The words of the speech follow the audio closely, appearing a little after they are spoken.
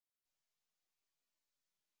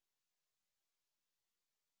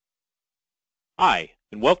Hi,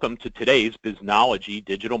 and welcome to today's Biznology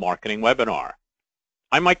Digital Marketing Webinar.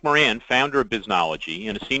 I'm Mike Moran, founder of Biznology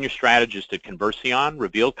and a senior strategist at Conversion,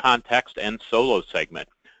 Revealed Context, and Solo Segment.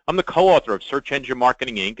 I'm the co-author of Search Engine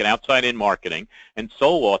Marketing Inc. and Outside In Marketing, and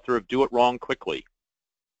sole author of Do It Wrong Quickly.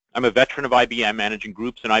 I'm a veteran of IBM, managing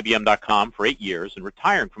groups in IBM.com for 8 years and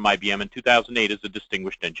retiring from IBM in 2008 as a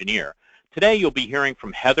distinguished engineer. Today you'll be hearing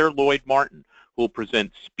from Heather Lloyd-Martin, who will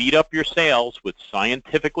present Speed Up Your Sales with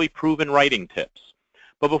scientifically proven writing tips.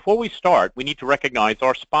 But before we start, we need to recognize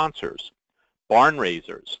our sponsors. Barn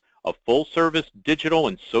Raisers, a full-service digital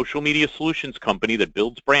and social media solutions company that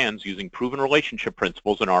builds brands using proven relationship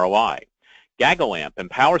principles and ROI. Gagalamp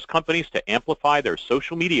empowers companies to amplify their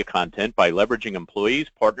social media content by leveraging employees,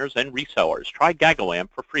 partners, and resellers. Try Gagalamp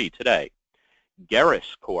for free today.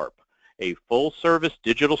 Garris Corp, a full-service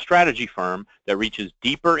digital strategy firm that reaches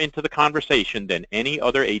deeper into the conversation than any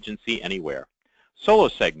other agency anywhere. Solo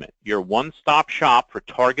Segment, your one-stop shop for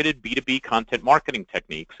targeted B2B content marketing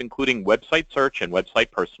techniques, including website search and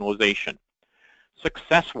website personalization.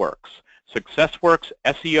 SuccessWorks. SuccessWorks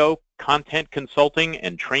SEO, content consulting,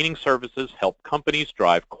 and training services help companies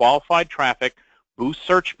drive qualified traffic, boost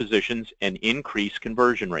search positions, and increase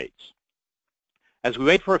conversion rates. As we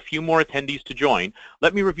wait for a few more attendees to join,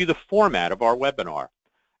 let me review the format of our webinar.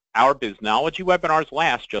 Our Biznology webinars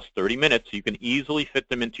last just 30 minutes, so you can easily fit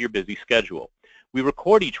them into your busy schedule. We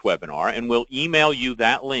record each webinar and we'll email you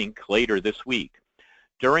that link later this week.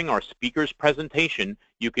 During our speaker's presentation,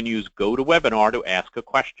 you can use GoToWebinar to ask a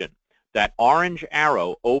question. That orange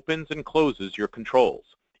arrow opens and closes your controls.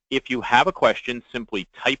 If you have a question, simply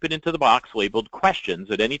type it into the box labeled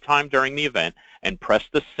Questions at any time during the event and press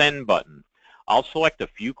the Send button. I'll select a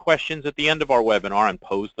few questions at the end of our webinar and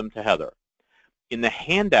pose them to Heather. In the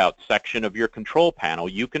handout section of your control panel,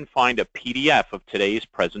 you can find a PDF of today's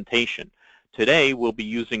presentation. Today, we'll be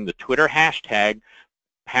using the Twitter hashtag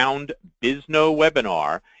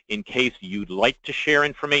 #BiznoWebinar in case you'd like to share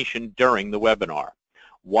information during the webinar.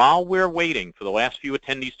 While we're waiting for the last few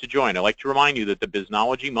attendees to join, I'd like to remind you that the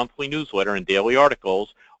Biznology monthly newsletter and daily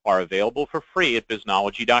articles are available for free at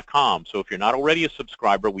Biznology.com. So if you're not already a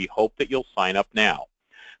subscriber, we hope that you'll sign up now.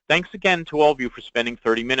 Thanks again to all of you for spending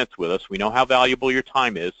 30 minutes with us. We know how valuable your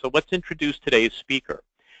time is, so let's introduce today's speaker.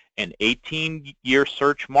 An 18-year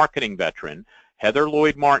search marketing veteran, Heather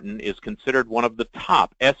Lloyd-Martin is considered one of the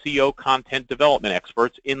top SEO content development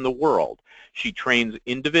experts in the world. She trains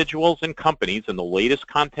individuals and companies in the latest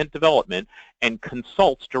content development and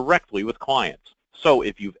consults directly with clients. So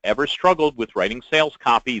if you've ever struggled with writing sales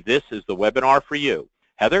copy, this is the webinar for you.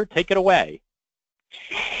 Heather, take it away.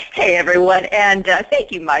 Hey everyone, and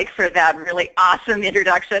thank you, Mike, for that really awesome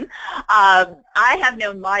introduction. I have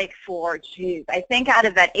known Mike for, I think out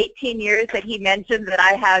of that 18 years that he mentioned that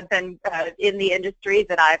I have been in the industry,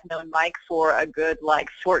 that I've known Mike for a good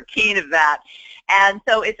 14 of that. And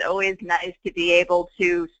so it's always nice to be able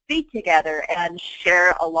to speak together and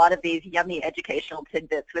share a lot of these yummy educational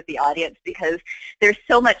tidbits with the audience, because there's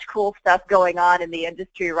so much cool stuff going on in the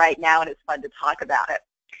industry right now, and it's fun to talk about it.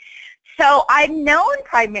 So I'm known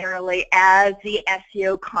primarily as the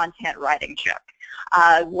SEO content writing chick,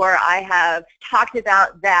 where I have talked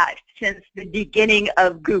about that since the beginning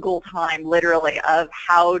of Google time, literally, of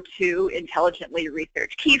how to intelligently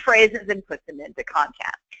research key phrases and put them into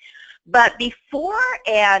content. But before,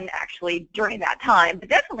 and actually during that time, but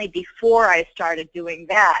definitely before I started doing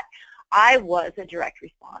that, I was a direct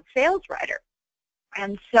response sales writer.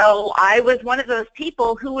 And so I was one of those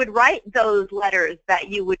people who would write those letters that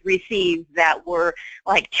you would receive that were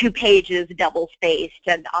like 2 pages, double-spaced,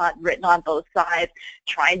 and written on both sides,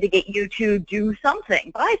 trying to get you to do something,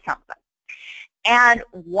 buy something. And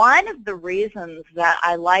one of the reasons that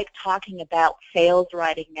I like talking about sales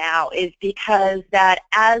writing now is because that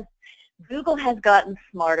as Google has gotten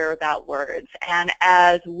smarter about words, and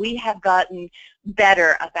as we have gotten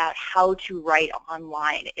better about how to write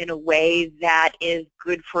online in a way that is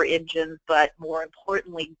good for engines, but more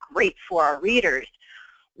importantly, great for our readers,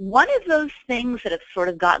 one of those things that have sort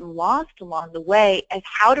of gotten lost along the way is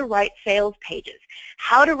how to write sales pages,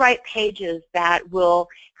 how to write pages that will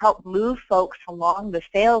help move folks along the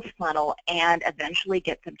sales funnel and eventually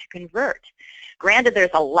get them to convert. Granted, there's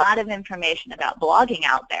a lot of information about blogging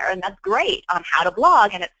out there, and that's great on how to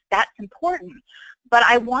blog, and that's important. But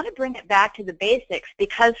I want to bring it back to the basics,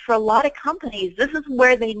 because for a lot of companies, this is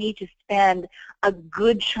where they need to spend a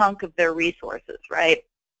good chunk of their resources, right?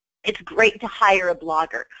 It's great to hire a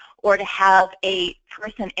blogger or to have a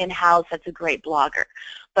person in-house that's a great blogger.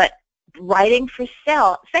 But writing for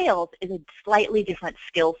sales is a slightly different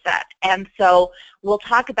skill set. And so we'll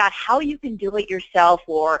talk about how you can do it yourself,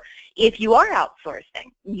 or if you are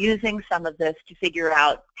outsourcing, using some of this to figure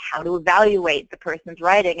out how to evaluate the person's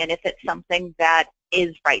writing and if it's something that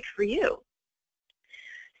is right for you.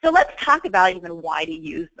 So let's talk about even why to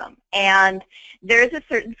use them. And there's a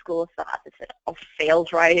certain school of thought that says, oh,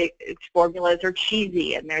 sales writing formulas are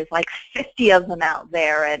cheesy, and there's like 50 of them out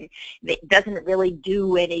there, and it doesn't really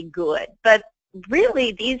do any good. But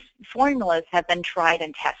really, these formulas have been tried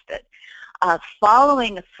and tested.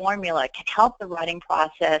 Following a formula can help the writing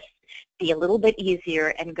process be a little bit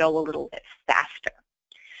easier and go a little bit faster.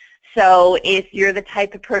 So if you're the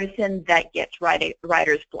type of person that gets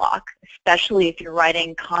writer's block, especially if you're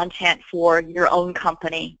writing content for your own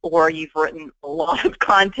company or you've written a lot of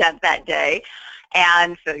content that day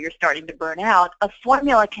and so you're starting to burn out, a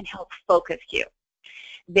formula can help focus you.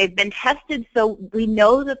 They've been tested, so we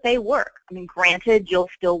know that they work. I mean, granted, you'll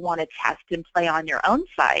still want to test and play on your own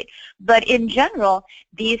site, but in general,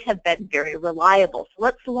 these have been very reliable. So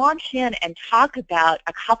let's launch in and talk about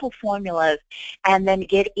a couple formulas and then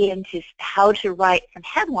get into how to write some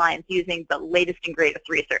headlines using the latest and greatest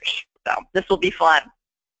research. So this will be fun.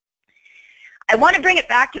 I want to bring it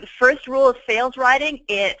back to the first rule of sales writing.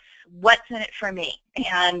 It's what's in it for me.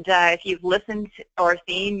 And if you've listened or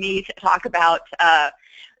seen me talk about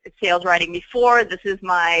sales writing before, this is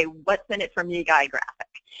my what's in it for me guy graphic.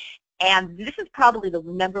 And this is probably the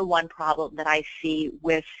 #1 problem that I see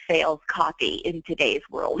with sales copy in today's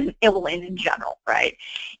world, and in general, right,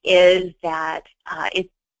 is that it's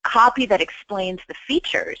copy that explains the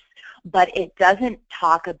features, but it doesn't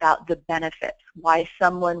talk about the benefits, why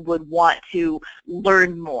someone would want to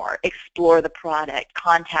learn more, explore the product,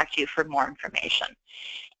 contact you for more information.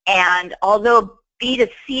 And although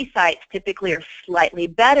B2C sites typically are slightly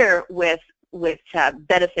better with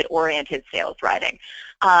benefit-oriented sales writing,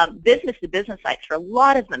 business-to-business sites, for a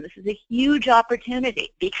lot of them, this is a huge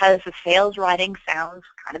opportunity because the sales writing sounds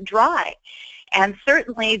kind of dry. And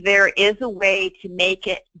certainly there is a way to make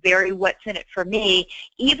it very what's in it for me,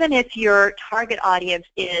 even if your target audience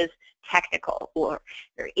is technical or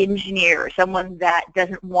engineer or someone that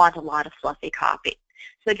doesn't want a lot of fluffy copy.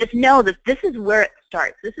 So just know that this is where it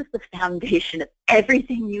starts. This is the foundation of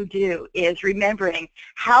everything you do, is remembering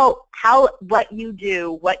how what you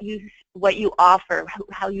do, what you offer,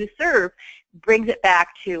 how you serve, brings it back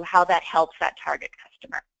to how that helps that target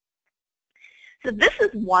customer. So this is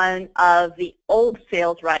one of the old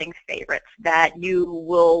sales writing favorites that you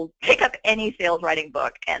will pick up any sales writing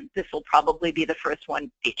book, and this will probably be the first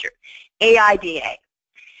one featured, AIDA.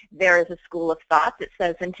 There is a school of thought that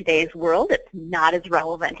says in today's world it's not as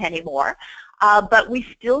relevant anymore, but we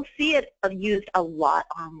still see it used a lot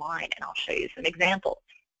online, and I'll show you some examples.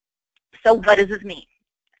 So what does this mean?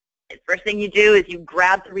 The first thing you do is you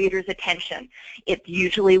grab the reader's attention. It's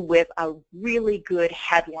usually with a really good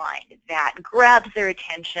headline that grabs their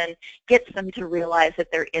attention, gets them to realize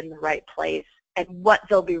that they're in the right place, and what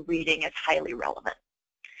they'll be reading is highly relevant.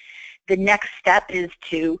 The next step is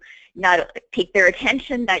to not pique their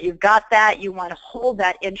attention, that you've got that, you want to hold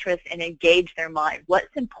that interest and engage their mind.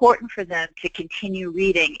 What's important for them to continue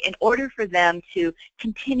reading in order for them to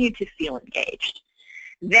continue to feel engaged?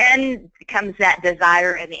 Then comes that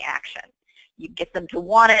desire and the action. You get them to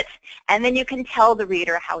want it, and then you can tell the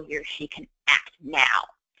reader how he or she can act now.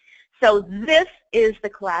 So this is the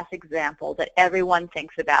class example that everyone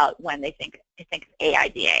thinks about when they think of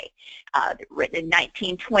AIDA. Written in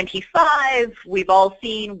 1925, we've all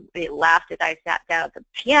seen, they laughed as I sat down at the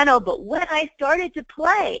piano, but when I started to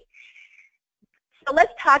play. So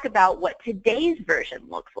let's talk about what today's version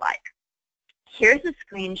looks like. Here's a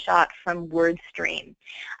screenshot from WordStream.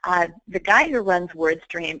 The guy who runs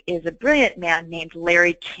WordStream is a brilliant man named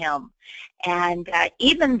Larry Kim. And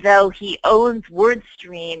even though he owns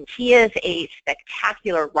WordStream, he is a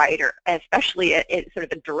spectacular writer, especially has sort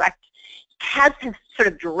of direct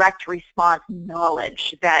response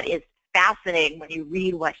knowledge that is fascinating when you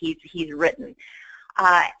read what he's written.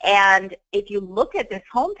 And if you look at this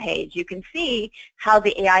homepage, you can see how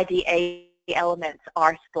the AIDA elements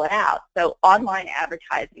are split out. So online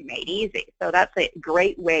advertising made easy. So that's a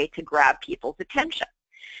great way to grab people's attention.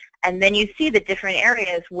 And then you see the different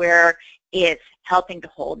areas where it's helping to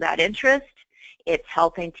hold that interest, it's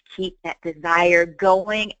helping to keep that desire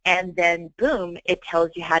going, and then boom, it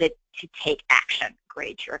tells you how to take action.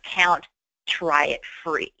 Grade your account, try it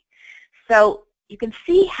free. So you can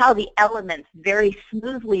see how the elements very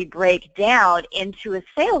smoothly break down into a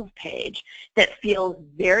sales page that feels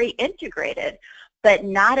very integrated, but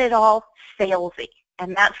not at all salesy.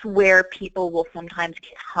 And that's where people will sometimes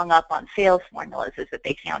get hung up on sales formulas, is that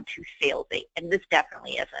they sound too salesy, and this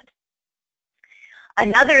definitely isn't.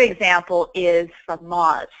 Another example is from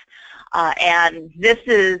Moz. And this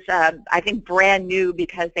is, I think, brand new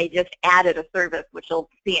because they just added a service, which you'll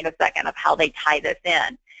see in a second of how they tie this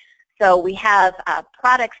in. So we have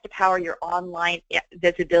products to power your online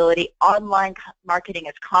visibility. Online marketing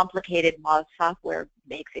is complicated. Moz software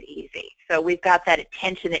makes it easy. So we've got that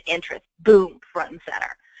attention and interest, boom, front and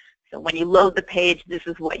center. So when you load the page, this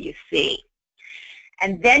is what you see.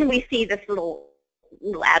 And then we see this little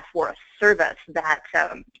ad for a service that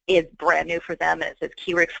is brand new for them, and it says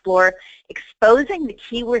Keyword Explorer, exposing the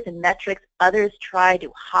keywords and metrics others try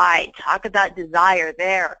to hide. Talk about desire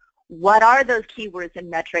there. What are those keywords and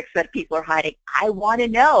metrics that people are hiding? I want to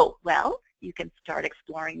know. Well, you can start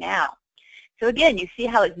exploring now. So again, you see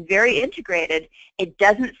how it's very integrated. It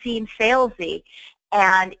doesn't seem salesy,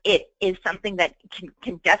 and it is something that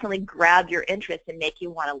can definitely grab your interest and make you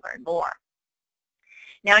want to learn more.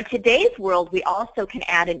 Now, in today's world, we also can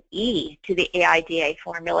add an E to the AIDA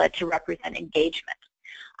formula to represent engagement.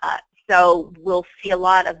 So we'll see a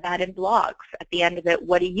lot of that in blogs. At the end of it,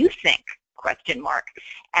 what do you think? Question mark.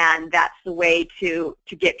 And that's the way to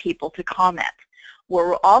get people to comment. Where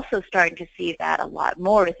we're also starting to see that a lot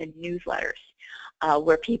more is in newsletters,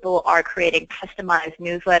 where people are creating customized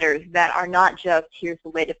newsletters that are not just, here's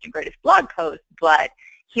the latest and greatest blog post, but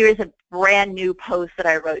here's a brand new post that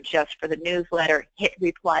I wrote just for the newsletter. Hit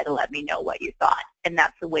reply to let me know what you thought. And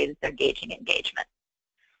that's the way that they're gauging engagement.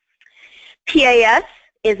 PAS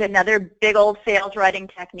is another big old sales writing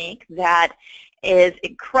technique that is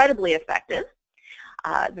incredibly effective.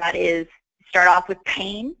 That is, start off with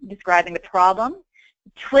pain, describing the problem.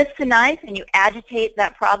 Twist the knife and you agitate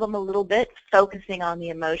that problem a little bit, focusing on the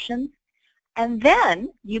emotions. And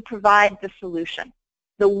then you provide the solution,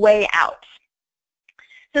 the way out.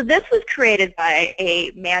 So this was created by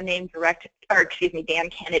a man named Dan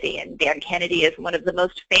Kennedy, and Dan Kennedy is one of the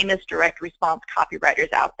most famous direct response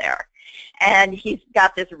copywriters out there. And he's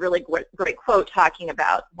got this really great quote talking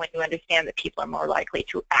about when you understand that people are more likely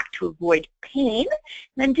to act to avoid pain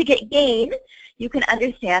than to get gain, you can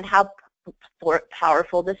understand how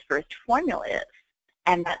powerful this first formula is.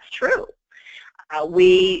 And that's true.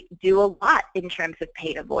 We do a lot in terms of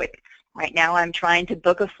pain avoidance. Right now I'm trying to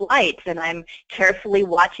book a flight, and I'm carefully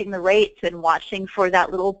watching the rates and watching for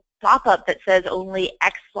that little pop-up that says only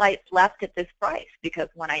X flights left at this price, because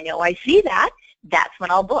when I know I see that, that's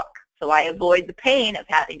when I'll book. So I avoid the pain of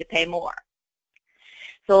having to pay more.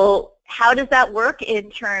 So how does that work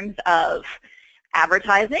in terms of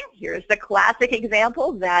advertising? Here's the classic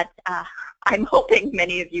example that I'm hoping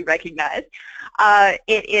many of you recognize.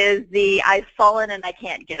 It is the I've fallen and I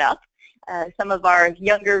can't get up. Some of our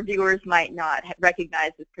younger viewers might not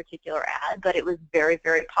recognize this particular ad, but it was very,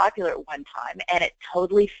 very popular at one time, and it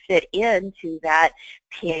totally fit into that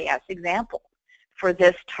PAS example. For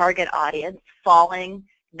this target audience, falling,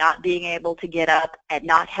 not being able to get up, and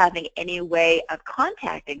not having any way of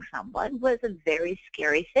contacting someone was a very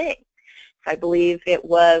scary thing. So I believe it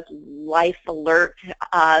was Life Alert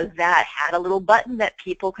that had a little button that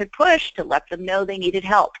people could push to let them know they needed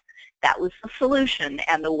help. That was the solution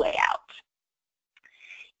and the way out.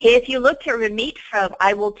 If you look to Ramit from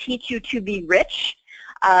I Will Teach You to Be Rich,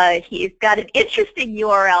 he's got an interesting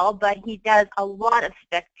URL, but he does a lot of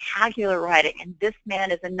spectacular writing, and this man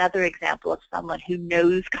is another example of someone who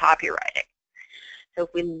knows copywriting. So if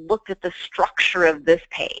we looked at the structure of this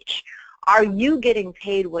page, are you getting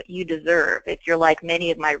paid what you deserve? If you're like many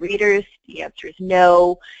of my readers, the answer is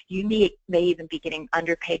no. You may even be getting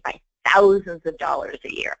underpaid by thousands of dollars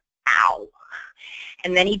a year. Ow.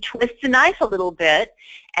 And then he twists the knife a little bit,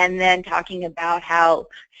 and then talking about how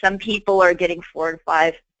some people are getting 4- and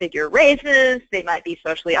 5-figure raises, they might be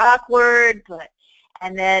socially awkward,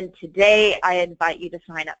 and then today I invite you to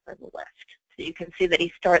sign up for the list. So you can see that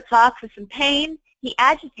he starts off with some pain, he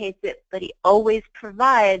agitates it, but he always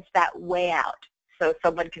provides that way out. So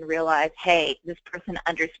someone can realize, hey, this person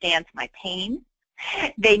understands my pain.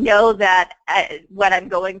 They know that what I'm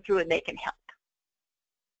going through, and they can help.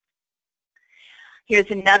 Here's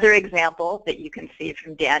another example that you can see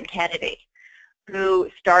from Dan Kennedy, who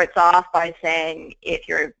starts off by saying, if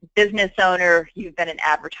you're a business owner, you've been an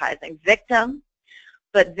advertising victim,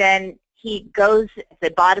 but then he goes at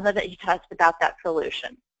the bottom of it, he talks about that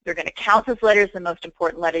solution. They're going to count those letters, the most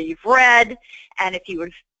important letter you've read, and if you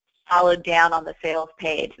were followed down on the sales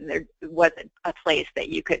page, and there wasn't a place that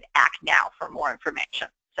you could act now for more information.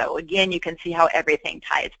 So again, you can see how everything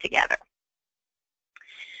ties together.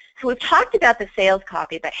 So we've talked about the sales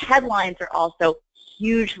copy, but headlines are also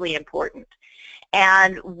hugely important.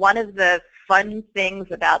 And one of the fun things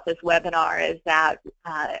about this webinar is that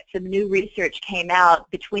some new research came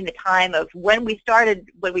out between the time of when we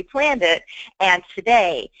planned it, and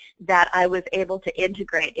today that I was able to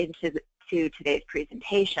integrate into today's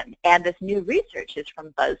presentation. And this new research is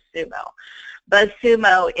from BuzzSumo.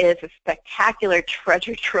 BuzzSumo is a spectacular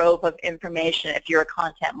treasure trove of information if you're a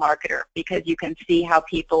content marketer, because you can see how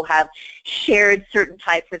people have shared certain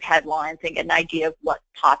types of headlines and get an idea of what's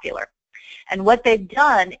popular. And what they've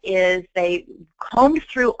done is they combed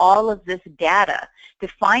through all of this data to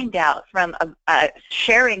find out from a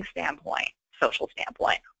sharing standpoint, social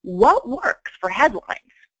standpoint, what works for headlines.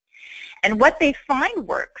 And what they find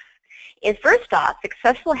works is, first off,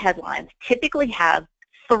 successful headlines typically have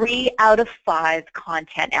 3 out of 5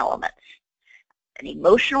 content elements. An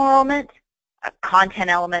emotional element, a content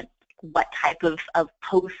element, what type of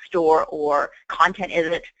post or content is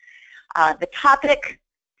it, the topic,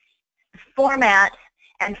 the format,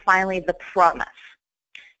 and finally the promise.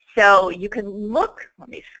 So you can look, let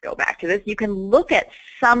me just go back to this, you can look at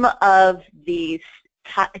some of these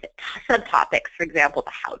subtopics, for example,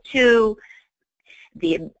 the how-to,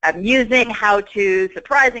 the amusing how-to,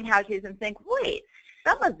 surprising how-tos, and think, wait,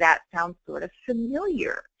 some of that sounds sort of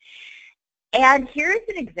familiar. And here's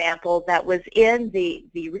an example that was in the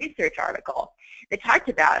research article that talked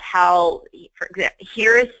about how, for example,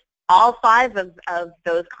 here's all 5 of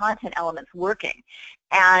those content elements working,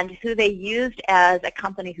 and who they used as a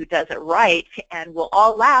company who does it right, and we'll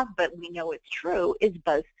all laugh, but we know it's true, is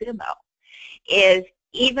BuzzSumo. Is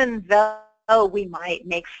even though we might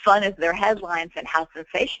make fun of their headlines and how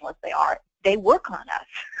sensationalist they are, they work on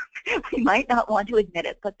us. We might not want to admit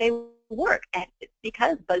it, but they work, and it's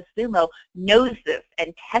because BuzzSumo knows this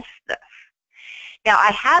and tests this. Now,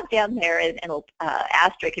 I have down there an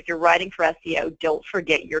asterisk, if you're writing for SEO, don't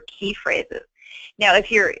forget your key phrases. Now,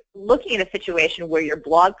 if you're looking at a situation where your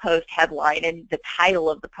blog post headline and the title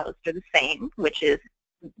of the post are the same, which is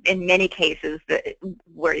in many cases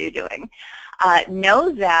where you're doing,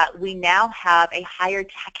 know that we now have a higher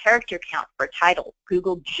character count for title.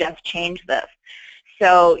 Google just changed this.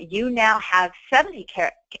 So you now have 70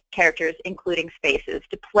 characters, including spaces,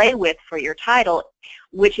 to play with for your title,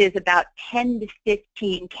 which is about 10 to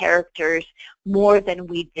 15 characters more than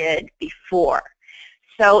we did before.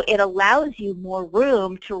 So it allows you more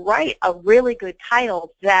room to write a really good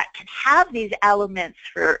title that can have these elements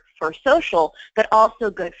for social, but also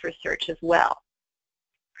good for search as well.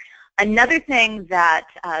 Another thing that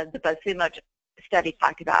the BuzzSumo study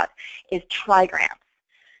talked about is trigrams.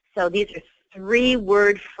 So these are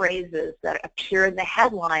 3-word phrases that appear in the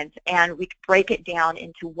headlines, and we break it down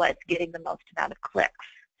into what's getting the most amount of clicks.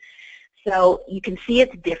 So you can see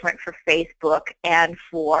it's different for Facebook and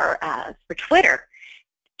for Twitter.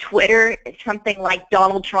 Twitter, something like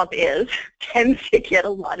Donald Trump tends to get a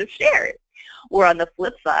lot of shares. Or on the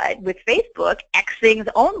flip side, with Facebook, X things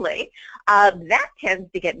only, that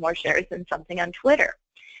tends to get more shares than something on Twitter.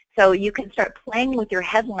 So you can start playing with your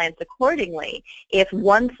headlines accordingly if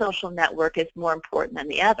one social network is more important than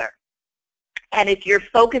the other. And if you're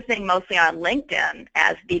focusing mostly on LinkedIn,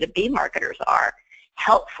 as B2B marketers are,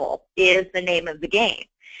 helpful is the name of the game.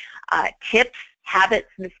 Tips, habits,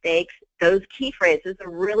 mistakes, those key phrases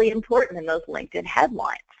are really important in those LinkedIn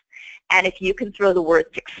headlines. And if you can throw the word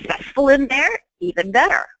successful in there, even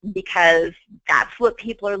better, because that's what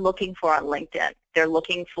people are looking for on LinkedIn. They're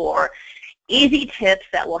looking for easy tips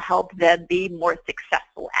that will help them be more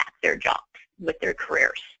successful at their jobs with their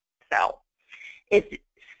careers. So it's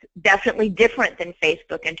definitely different than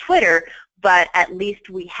Facebook and Twitter, but at least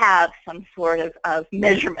we have some sort of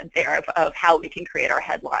measurement there of how we can create our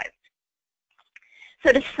headlines.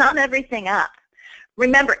 So to sum everything up,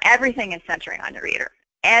 remember everything is centering on the reader.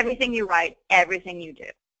 Everything you write, everything you do,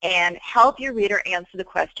 and help your reader answer the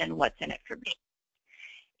question, what's in it for me?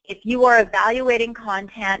 If you are evaluating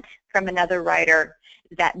content from another writer,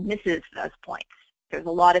 that misses those points. There's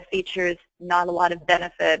a lot of features, not a lot of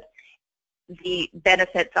benefit. The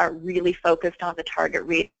benefits are really focused on the target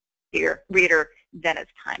reader, then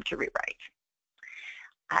it's time to rewrite.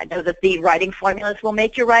 I know that the writing formulas will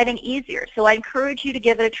make your writing easier, so I encourage you to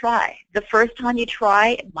give it a try. The first time you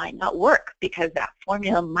try, it might not work because that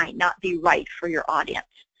formula might not be right for your audience.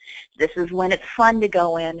 This is when it's fun to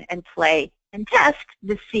go in and play and test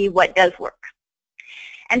to see what does work.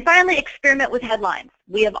 And finally, experiment with headlines.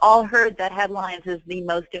 We have all heard that headlines is the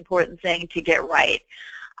most important thing to get right.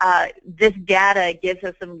 This data gives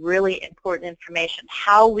us some really important information,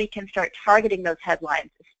 how we can start targeting those headlines,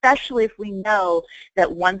 especially if we know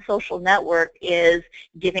that one social network is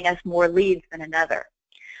giving us more leads than another.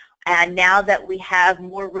 And now that we have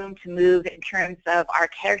more room to move in terms of our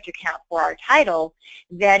character count for our title,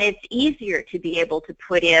 then it's easier to be able to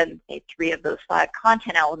put in, say, 3 of those 5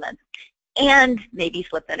 content elements and maybe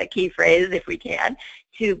slip in a key phrase if we can,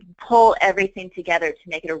 to pull everything together to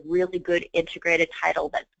make it a really good integrated title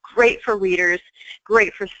that's great for readers,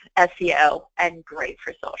 great for SEO, and great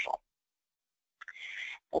for social.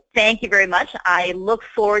 Well, thank you very much. I look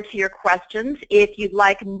forward to your questions. If you'd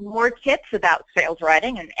like more tips about sales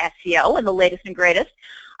writing and SEO and the latest and greatest,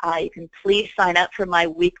 you can please sign up for my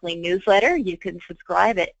weekly newsletter. You can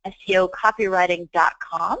subscribe at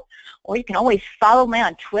SEOcopywriting.com, or you can always follow me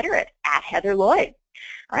on Twitter at Heather Lloyd.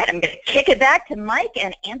 All right, I'm going to kick it back to Mike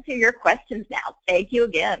and answer your questions now. Thank you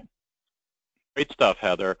again. Great stuff,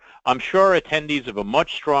 Heather. I'm sure attendees have a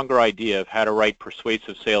much stronger idea of how to write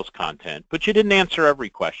persuasive sales content, but you didn't answer every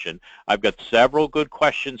question. I've got several good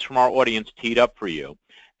questions from our audience teed up for you.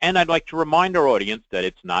 And I'd like to remind our audience that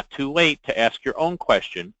it's not too late to ask your own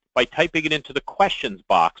question by typing it into the questions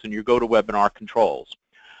box in your GoToWebinar controls.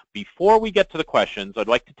 Before we get to the questions, I'd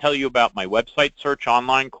like to tell you about my website search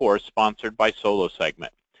online course sponsored by Solo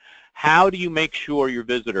Segment. How do you make sure your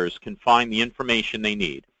visitors can find the information they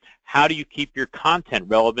need? How do you keep your content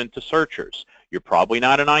relevant to searchers? You're probably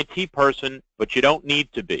not an IT person, but you don't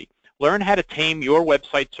need to be. Learn how to tame your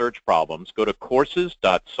website search problems. Go to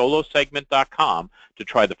courses.solosegment.com to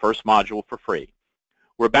try the first module for free.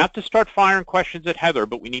 We're about to start firing questions at Heather,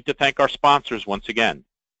 but we need to thank our sponsors once again.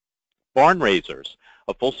 Barn Raisers,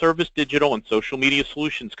 a full-service digital and social media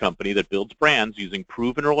solutions company that builds brands using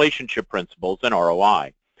proven relationship principles and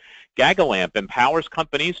ROI. Gagalamp empowers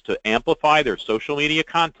companies to amplify their social media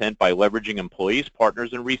content by leveraging employees,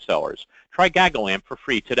 partners, and resellers. Try Gagalamp for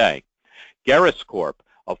free today. Garris Corp,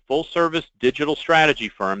 a full-service digital strategy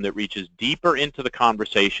firm that reaches deeper into the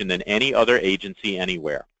conversation than any other agency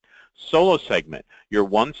anywhere. Solo Segment, your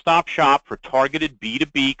one-stop shop for targeted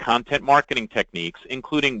B2B content marketing techniques,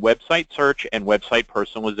 including website search and website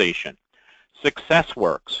personalization.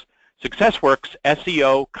 SuccessWorks. SuccessWorks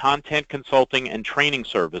SEO, content consulting, and training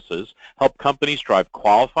services help companies drive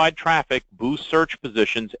qualified traffic, boost search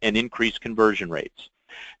positions, and increase conversion rates.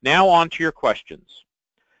 Now on to your questions.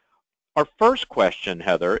 Our first question,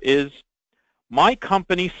 Heather, is, my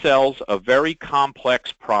company sells a very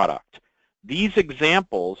complex product. These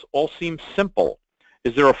examples all seem simple.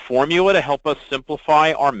 Is there a formula to help us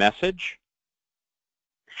simplify our message?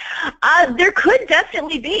 There could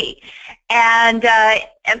definitely be. And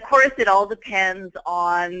of course, it all depends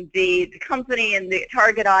on the company and the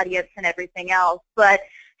target audience and everything else. But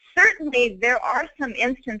certainly, there are some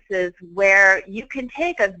instances where you can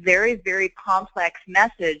take a very, very complex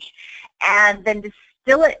message and then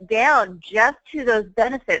distill it down just to those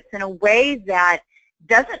benefits in a way that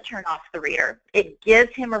doesn't turn off the reader. It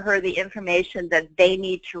gives him or her the information that they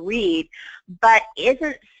need to read, but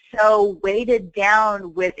isn't so weighted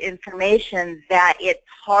down with information that it's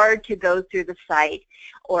hard to go through the site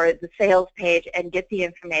or the sales page and get the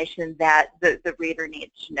information that the reader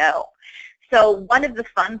needs to know. So one of the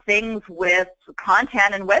fun things with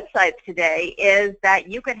content and websites today is that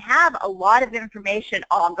you can have a lot of information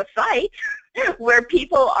on the site where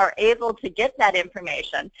people are able to get that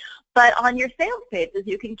information. But on your sales pages,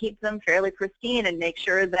 you can keep them fairly pristine and make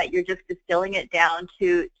sure that you're just distilling it down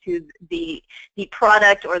to the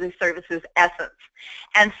product or the service's essence.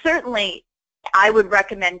 And certainly, I would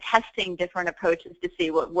recommend testing different approaches to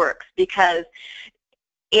see what works, because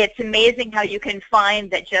it's amazing how you can find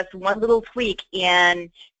that just one little tweak in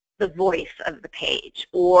the voice of the page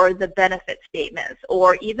or the benefit statements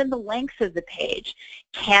or even the length of the page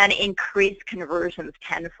can increase conversions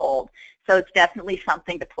tenfold. So it's definitely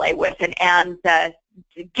something to play with and to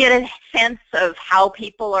get a sense of how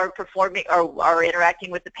people are performing or are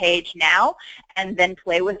interacting with the page now, and then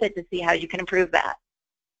play with it to see how you can improve that.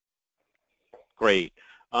 Great.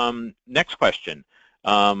 Next question.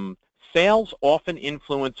 Sales often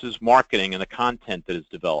influences marketing and the content that is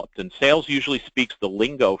developed, and sales usually speaks the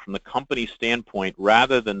lingo from the company's standpoint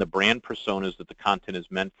rather than the brand personas that the content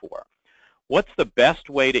is meant for. What's the best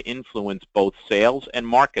way to influence both sales and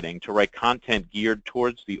marketing to write content geared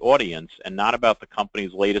towards the audience and not about the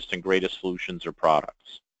company's latest and greatest solutions or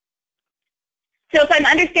products? So if I'm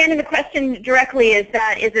understanding the question directly, is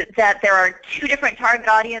it that there are two different target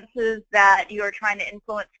audiences that you're trying to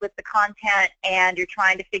influence with the content, and you're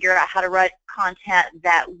trying to figure out how to write content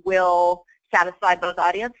that will satisfy both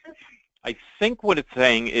audiences? I think what it's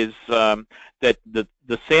saying is that the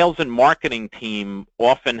sales and marketing team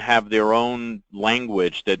often have their own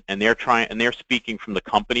language and they're speaking from the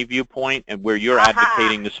company viewpoint, and where you're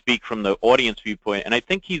advocating to speak from the audience viewpoint. And I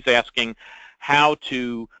think he's asking how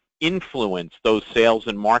to influence those sales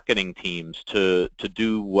and marketing teams to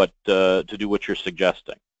do what you're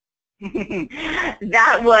suggesting?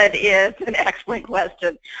 That one is an excellent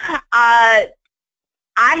question. I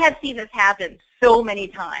have seen this happen so many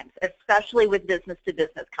times, especially with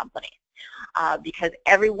business-to-business companies, because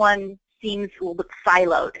everyone seems a little bit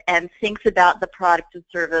siloed and thinks about the product and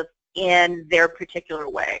service in their particular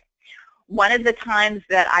way. One of the times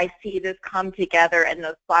that I see this come together and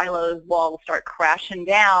those silos will start crashing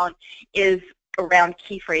down is around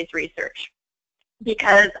key phrase research.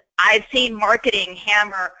 Because I've seen marketing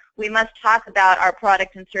hammer, we must talk about our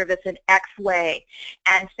product and service in X way,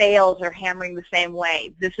 and sales are hammering the same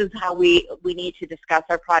way. This is how we need to discuss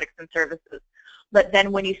our products and services. But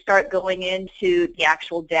then when you start going into the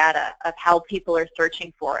actual data of how people are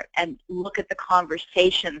searching for it and look at the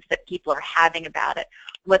conversations that people are having about it,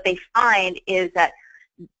 what they find is that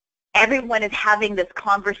everyone is having this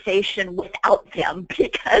conversation without them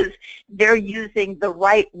because they're using the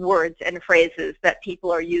right words and phrases that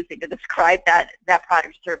people are using to describe that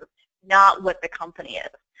product or service, not what the company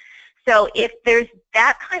is. So if there's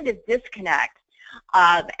that kind of disconnect,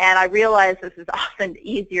 and I realize this is often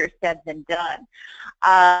easier said than done,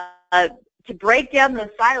 to break down those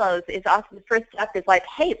silos is often the first step is like,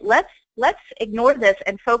 hey, let's ignore this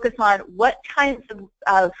and focus on what kinds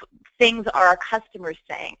of things are our customers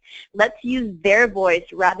saying. Let's use their voice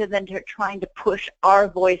rather than trying to push our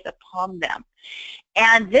voice upon them.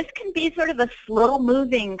 And this can be sort of a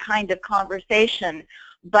slow-moving kind of conversation,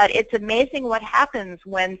 but it's amazing what happens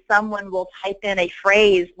when someone will type in a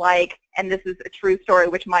phrase like, and this is a true story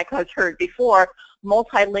which Mike has heard before,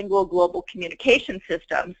 multilingual global communication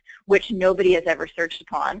systems, which nobody has ever searched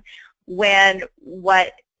upon, when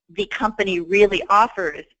what the company really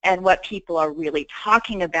offers and what people are really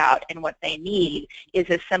talking about and what they need is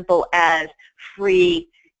as simple as free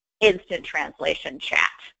instant translation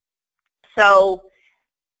chat. So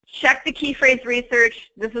check the key phrase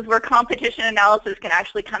research. This is where competition analysis can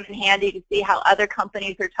actually come in handy to see how other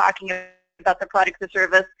companies are talking about the product or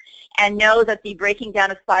service, and know that the breaking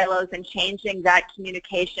down of silos and changing that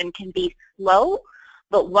communication can be slow.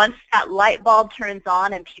 But once that light bulb turns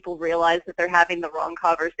on and people realize that they're having the wrong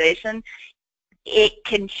conversation, it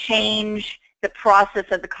can change the process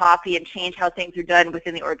of the copy and change how things are done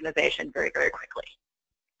within the organization very, very quickly.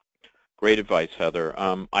 Great advice, Heather.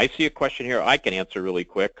 I see a question here I can answer really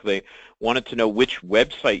quick. They wanted to know which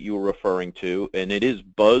website you were referring to, and it is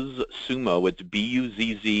BuzzSumo. It's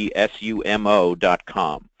BuzzSumo.com.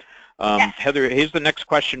 Yes. Heather, here's the next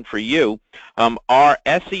question for you. Our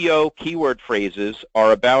SEO keyword phrases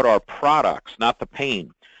are about our products, not the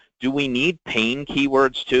pain. Do we need pain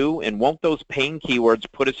keywords too? And won't those pain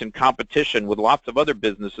keywords put us in competition with lots of other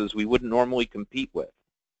businesses we wouldn't normally compete with?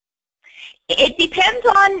 It depends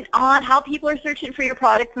on how people are searching for your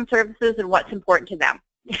products and services and what's important to them,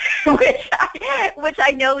 which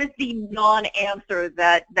I know is the non-answer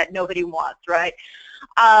that nobody wants, right?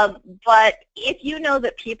 But if you know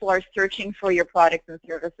that people are searching for your products and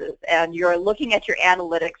services and you're looking at your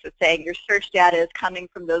analytics and saying your search data is coming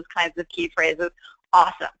from those kinds of key phrases,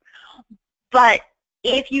 awesome. But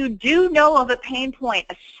if you do know of a pain point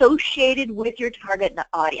associated with your target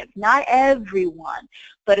audience, not everyone,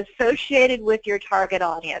 but associated with your target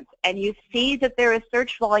audience, and you see that there is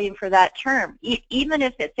search volume for that term, even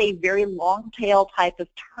if it's a very long tail type of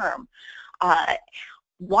term,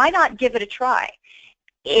 why not give it a try?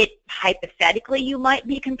 Hypothetically, you might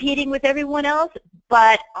be competing with everyone else,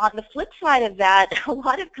 but on the flip side of that, a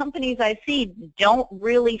lot of companies I see don't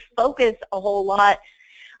really focus a whole lot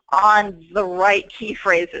on the right key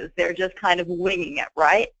phrases. They're just kind of winging it,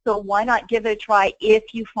 right? So why not give it a try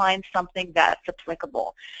if you find something that's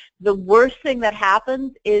applicable? The worst thing that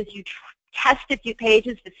happens is you test a few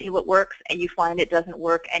pages to see what works, and you find it doesn't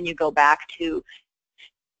work, and you go back to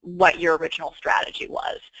what your original strategy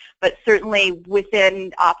was. But certainly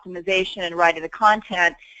within optimization and writing the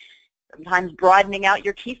content, sometimes broadening out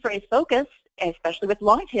your key phrase focus, especially with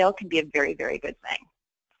long tail, can be a very, very good thing.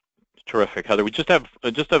 Terrific, Heather. We just have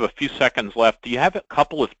a few seconds left. Do you have a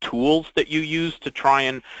couple of tools that you use to try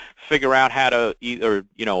and figure out how to either,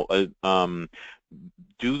 do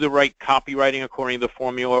the right copywriting according to the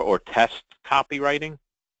formula or test copywriting?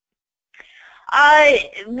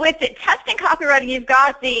 With testing copywriting, you've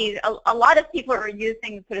got a lot of people are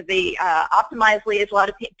using sort of the Optimizely, as a lot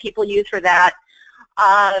of people use for that.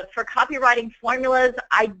 For copywriting formulas,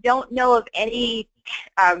 I don't know of any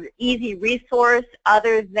easy resource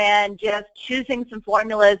other than just choosing some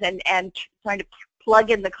formulas and trying to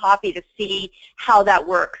plug in the copy to see how that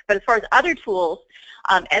works. But as far as other tools,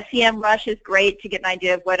 SEMrush is great to get an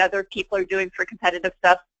idea of what other people are doing for competitive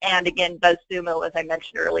stuff, and again, BuzzSumo, as I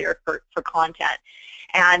mentioned earlier, for content.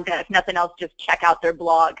 And if nothing else, just check out their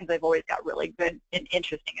blog, because they've always got really good and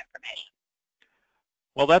interesting information.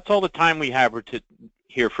 Well, that's all the time we have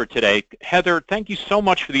here for today. Heather, thank you so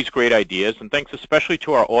much for these great ideas, and thanks especially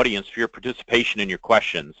to our audience for your participation and your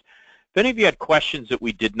questions. If any of you had questions that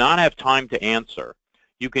we did not have time to answer,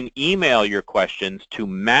 you can email your questions to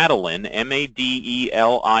Madeline, M-A-D-E-L-I-N-E,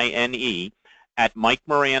 at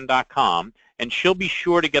MikeMoran.com, and she'll be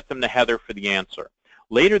sure to get them to Heather for the answer.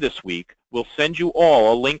 Later this week, we'll send you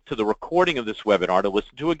all a link to the recording of this webinar to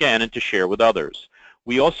listen to again and to share with others.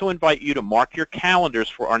 We also invite you to mark your calendars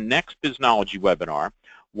for our next Biznology webinar,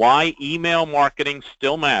 Why Email Marketing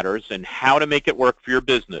Still Matters and How to Make It Work for Your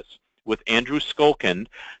Business, with Andrew Skolkin,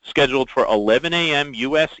 scheduled for 11 a.m.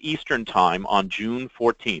 U.S. Eastern Time on June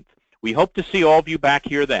 14th. We hope to see all of you back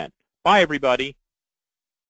here then. Bye, everybody.